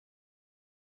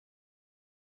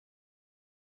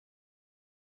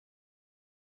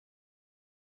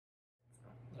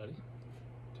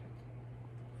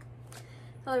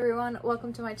Hello everyone,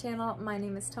 welcome to my channel. My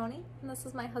name is Toni and this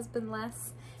is my husband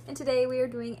Les, and today we are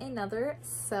doing another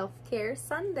self-care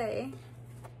Sunday.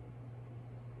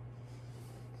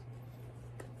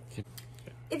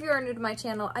 If you are new to my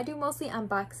channel, I do mostly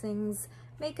unboxings,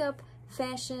 makeup,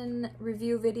 fashion,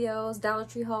 review videos, Dollar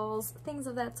Tree hauls, things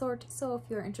of that sort. So if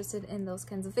you're interested in those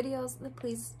kinds of videos, then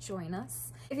please join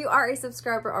us. If you are a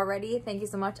subscriber already, thank you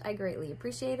so much. I greatly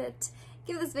appreciate it.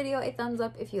 Give this video a thumbs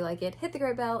up if you like it. Hit the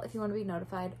gray bell if you want to be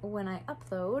notified when I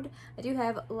upload. I do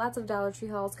have lots of Dollar Tree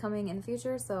hauls coming in the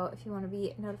future, so if you want to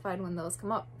be notified when those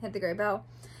come up, hit the gray bell.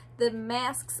 The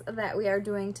masks that we are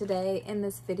doing today in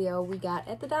this video we got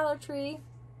at the Dollar Tree.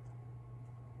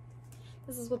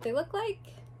 This is what they look like.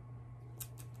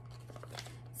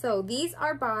 So these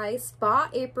are by Spa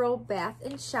April Bath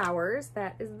and Showers.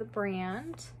 That is the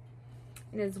brand.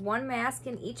 It is one mask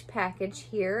in each package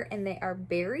here, and they are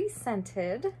berry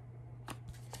scented.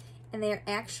 And they are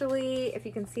actually, if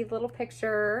you can see the little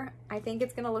picture, I think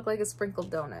it's gonna look like a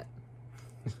sprinkled donut.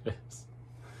 Yes.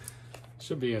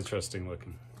 Should be interesting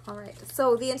looking. All right,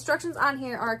 so the instructions on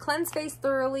here are cleanse face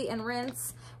thoroughly and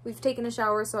rinse. We've taken a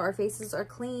shower, so our faces are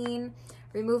clean.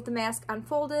 Remove the mask,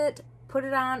 unfold it, put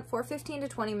it on for 15 to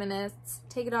 20 minutes,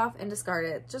 take it off and discard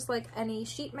it, just like any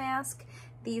sheet mask.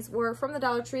 These were from the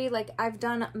Dollar Tree. Like, I've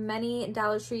done many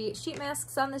Dollar Tree sheet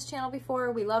masks on this channel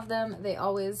before. We love them. They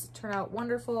always turn out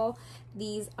wonderful.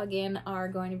 These, again, are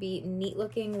going to be neat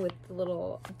looking with the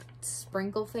little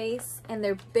sprinkle face. And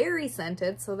they're berry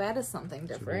scented, so that is something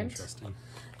different. Interesting.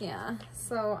 Yeah.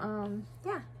 So,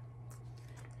 yeah.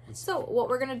 So what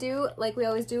we're going to do, like we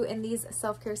always do in these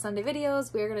self-care Sunday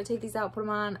videos, we are going to take these out, put them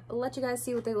on, let you guys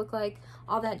see what they look like,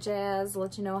 all that jazz,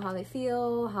 let you know how they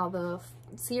feel, how the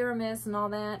serum is and all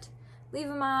that. Leave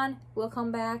them on, we'll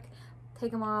come back,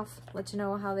 take them off, let you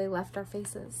know how they left our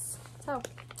faces. So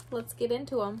let's get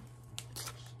into them.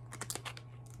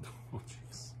 Oh,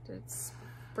 jeez. Did it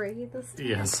spray this time?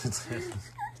 Yes, it's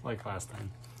like last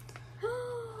time.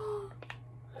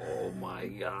 Oh my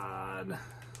God.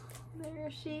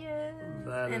 There she is.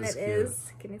 That and is it cute.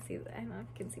 is, can you see that? I don't know if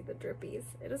you can see the drippies.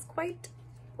 It is quite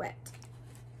wet.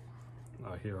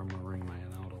 Oh, here I'm gonna wring my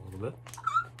hand out a little bit.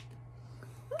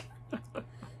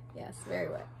 Yes, very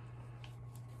wet.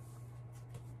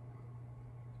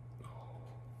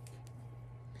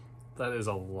 That is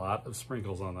a lot of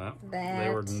sprinkles on that. That they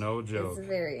were no joke. is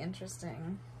very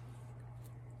interesting.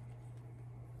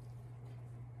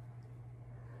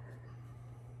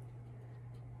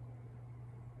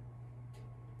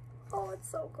 Oh, it's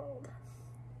so cold.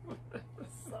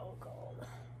 So cold.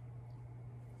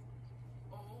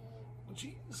 Oh,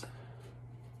 jeez.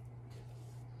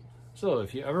 So,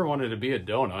 if you ever wanted to be a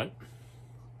donut,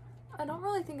 I don't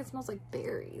really think it smells like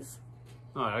berries.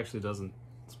 no, it actually doesn't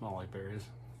smell like berries.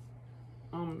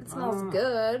 It smells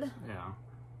good. Yeah.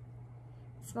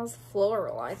 It smells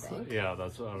floral, I think. So, yeah,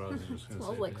 that's what I was just It gonna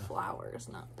smells say. like yeah. flowers,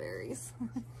 not berries.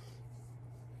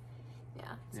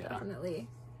 Yeah, it's Yeah.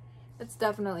 It's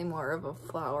definitely more of a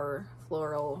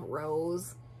floral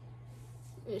rose-ish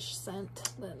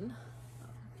scent than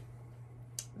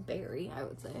berry, I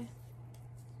would say.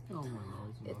 Oh my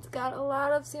God. It's got a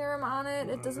lot of serum on it.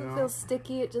 It doesn't Yeah. feel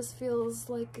sticky. It just feels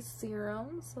like a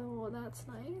serum, so that's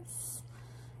nice.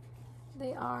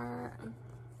 They are,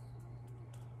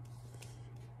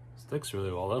 Sticks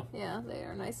really well though. yeah, they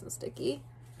are nice and sticky.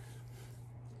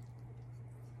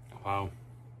 Wow.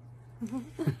 You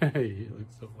look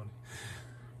so funny.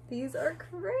 These are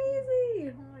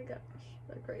crazy. Oh my gosh,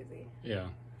 they're crazy. Yeah,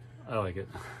 I like it.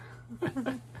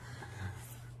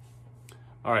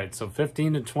 All right, so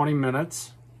 15 to 20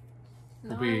 minutes.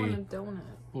 Now We'll I be- want a donut.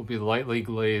 We'll be lightly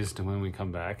glazed when we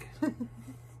come back.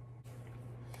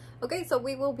 Okay, so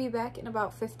we will be back in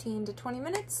about 15 to 20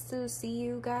 minutes to see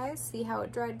you guys, see how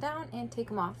it dried down, and take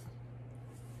them off.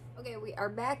 Okay, we are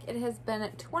back. It has been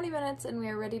 20 minutes, and we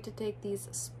are ready to take these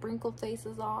sprinkle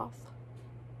faces off.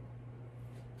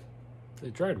 They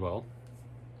dried well.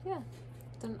 Yeah,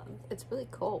 then it's really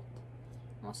cold.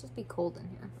 It must just be cold in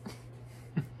here.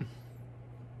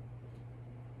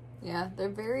 Yeah, they're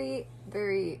very,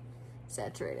 very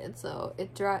saturated, so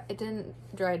it didn't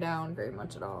dry down very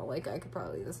much at all. Like, I could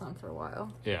probably leave this on for a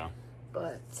while. Yeah.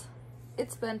 But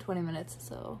it's been 20 minutes,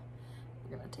 so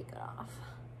we're gonna take it off.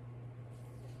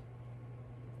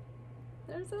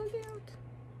 They're so cute.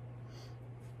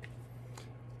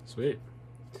 Sweet.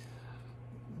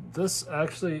 This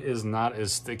actually is not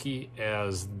as sticky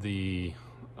as the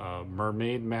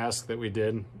mermaid mask that we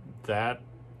did. That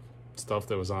stuff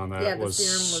that was on that Yeah, the was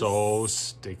serum so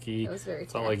sticky. It was very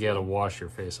Felt like you had to wash your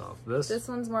face off. This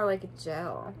one's more like a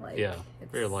gel. Like, yeah,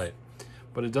 very light.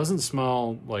 But it doesn't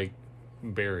smell like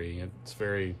berry. It's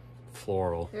very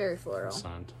floral. Very floral.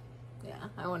 Scent. Yeah,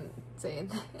 I wouldn't say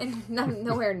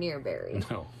nowhere near berry.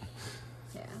 No.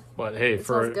 Yeah. But hey, It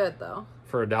smells good though.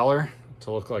 For $1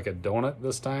 to look like a donut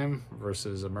this time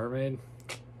versus a mermaid,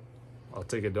 I'll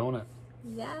take a donut.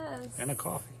 Yes. And a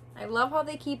coffee. I love how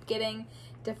they keep getting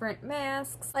different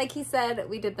masks. Like he said,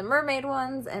 we did the mermaid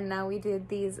ones and now we did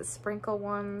these sprinkle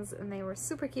ones and they were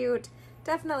super cute.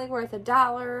 Definitely worth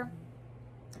 $1.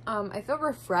 I feel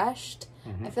refreshed.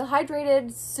 I feel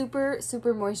hydrated, super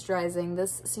moisturizing.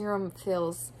 This serum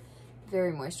feels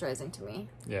very moisturizing to me.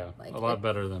 Yeah, like a lot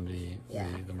better than the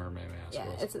mermaid mask. Yeah,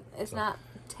 it's not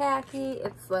tacky.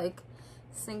 It's like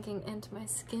sinking into my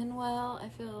skin well. I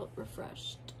feel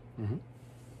refreshed.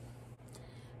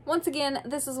 Once again,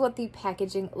 this is what the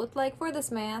packaging looked like for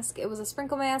this mask. It was a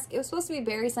sprinkle mask. It was supposed to be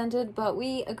berry scented, but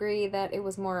we agree that it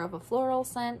was more of a floral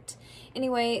scent.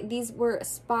 Anyway, these were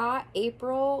Spa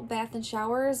April Bath and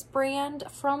Showers brand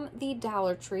from the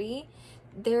Dollar Tree.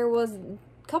 There was a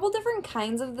couple different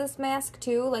kinds of this mask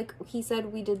too. Like he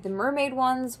said, we did the mermaid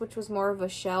ones, which was more of a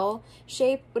shell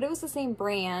shape, but it was the same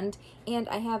brand. And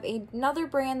I have another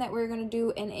brand that we're going to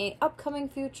do in a upcoming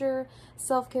future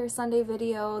Self-Care Sunday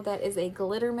video that is a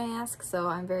glitter mask, so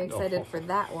I'm very excited for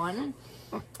that one.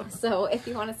 So if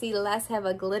you want to see Les have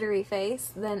a glittery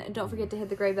face, then don't forget to hit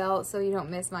the gray bell so you don't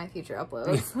miss my future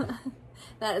uploads.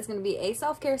 That is going to be a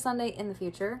Self-Care Sunday in the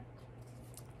future.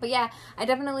 But yeah, I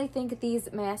definitely think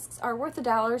these masks are worth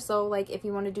 $1. So like if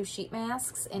you want to do sheet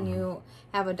masks and you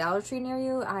have a Dollar Tree near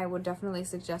you, I would definitely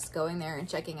suggest going there and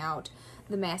checking out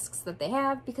the masks that they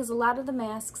have, because a lot of the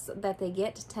masks that they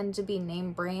get tend to be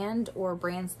name brand or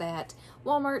brands that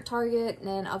Walmart, Target,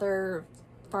 and other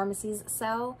pharmacies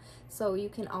sell. So you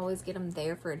can always get them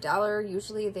there for $1.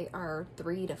 Usually they are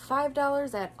 $3 to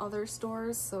 $5 at other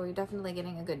stores, so you're definitely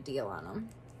getting a good deal on them.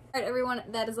 Alright everyone,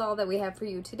 that is all that we have for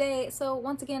you today. So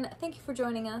once again, thank you for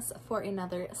joining us for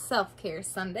another Self-Care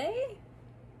Sunday.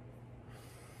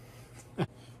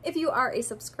 If you are a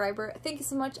subscriber, thank you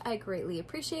so much. I greatly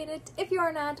appreciate it. If you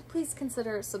are not, please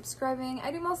consider subscribing. I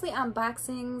do mostly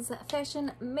unboxings,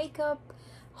 fashion, makeup,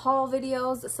 haul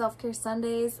videos, Self-Care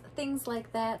Sundays, things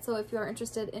like that. So if you are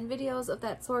interested in videos of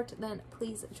that sort, then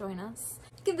please join us.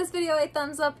 Give this video a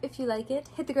thumbs up if you like it.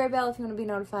 Hit the gray bell if you want to be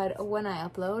notified when I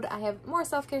upload. I have more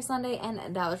Self-Care Sunday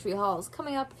and Dollar Tree hauls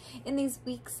coming up in these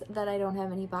weeks that I don't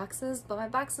have any boxes, but my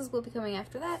boxes will be coming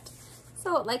after that.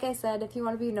 So like I said, if you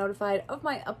want to be notified of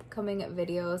my upcoming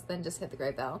videos, then just hit the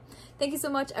gray bell. Thank you so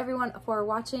much everyone for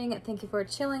watching. Thank you for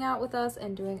chilling out with us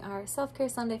and doing our Self-Care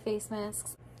Sunday face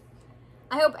masks.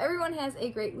 I hope everyone has a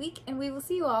great week, and we will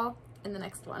see you all in the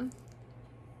next one.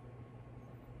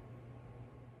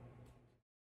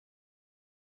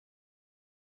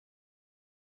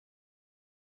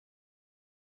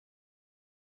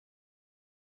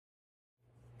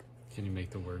 Can you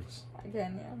make the words?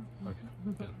 Again, yeah. Okay.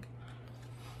 Yeah.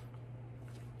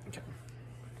 Okay.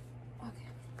 Okay.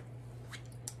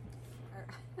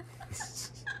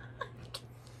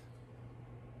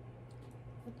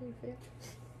 What do you feel?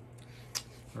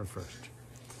 Refreshed.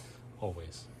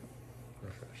 Always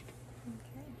refreshed.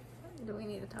 Okay. Do we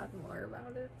need to talk more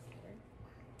about it?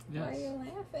 Yes. Why are you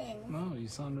laughing? No, you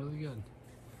sound really good.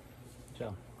 Good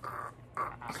job.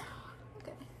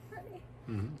 Okay, ready?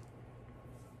 Mm-hmm.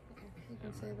 You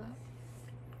can say that.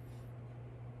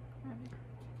 Ready?